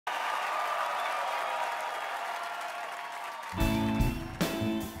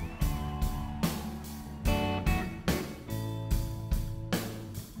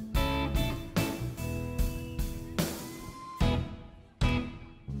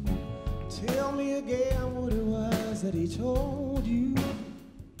me again what it was that he told you.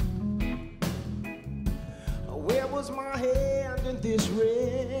 Where was my hand in this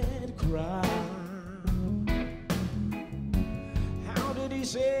red crown? How did he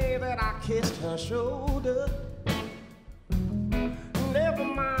say that I kissed her shoulder? Never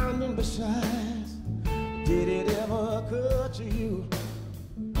mind, and besides, did it ever occur to you?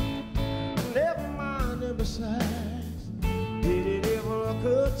 Never mind, and besides, did it ever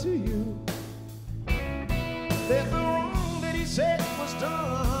occur to you that the wrong that he said was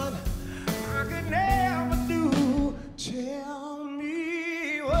done I could never do? Tell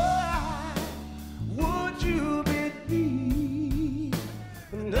me, why would you believe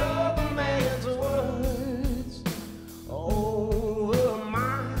another man's words over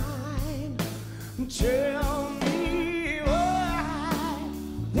mine? Tell me, why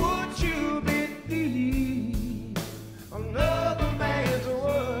would you believe another man's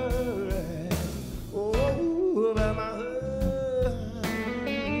words over my heart?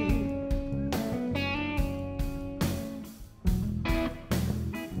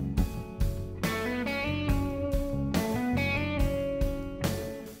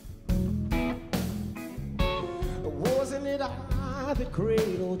 Wasn't it I that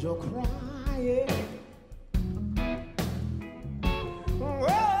cradled your crying?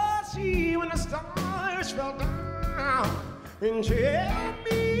 Was he when the stars fell down? And tell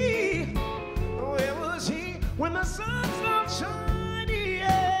me, where was he when the sun stopped shining?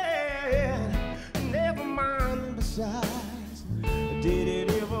 Yeah. Never mind, besides, did it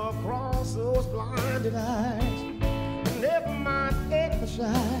ever cross those blinded eyes? Never mind,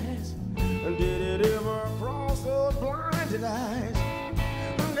 besides, did it ever cross those blinded eyes?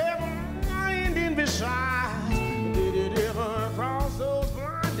 Never mind, and besides, did it ever cross those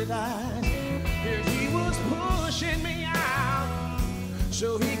blinded eyes? If he was pushing me out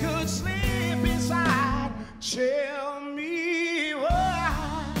so he could slip inside, tell me,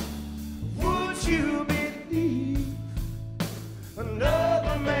 why would you believe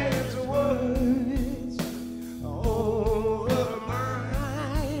another man's words over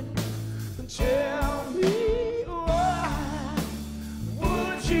mine? Tell me, why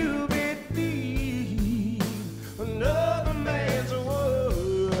would you believe another man's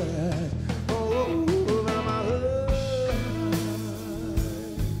words over my heart?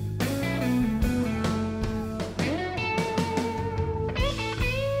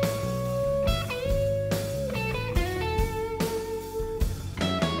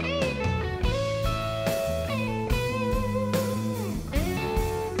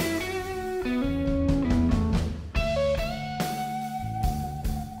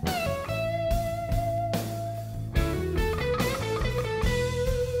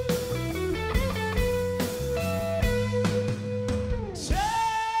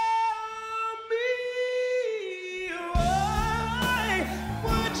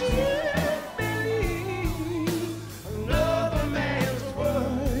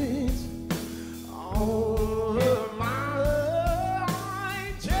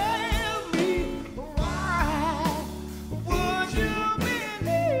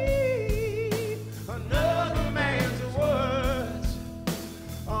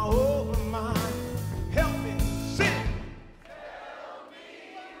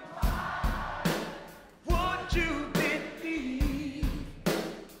 You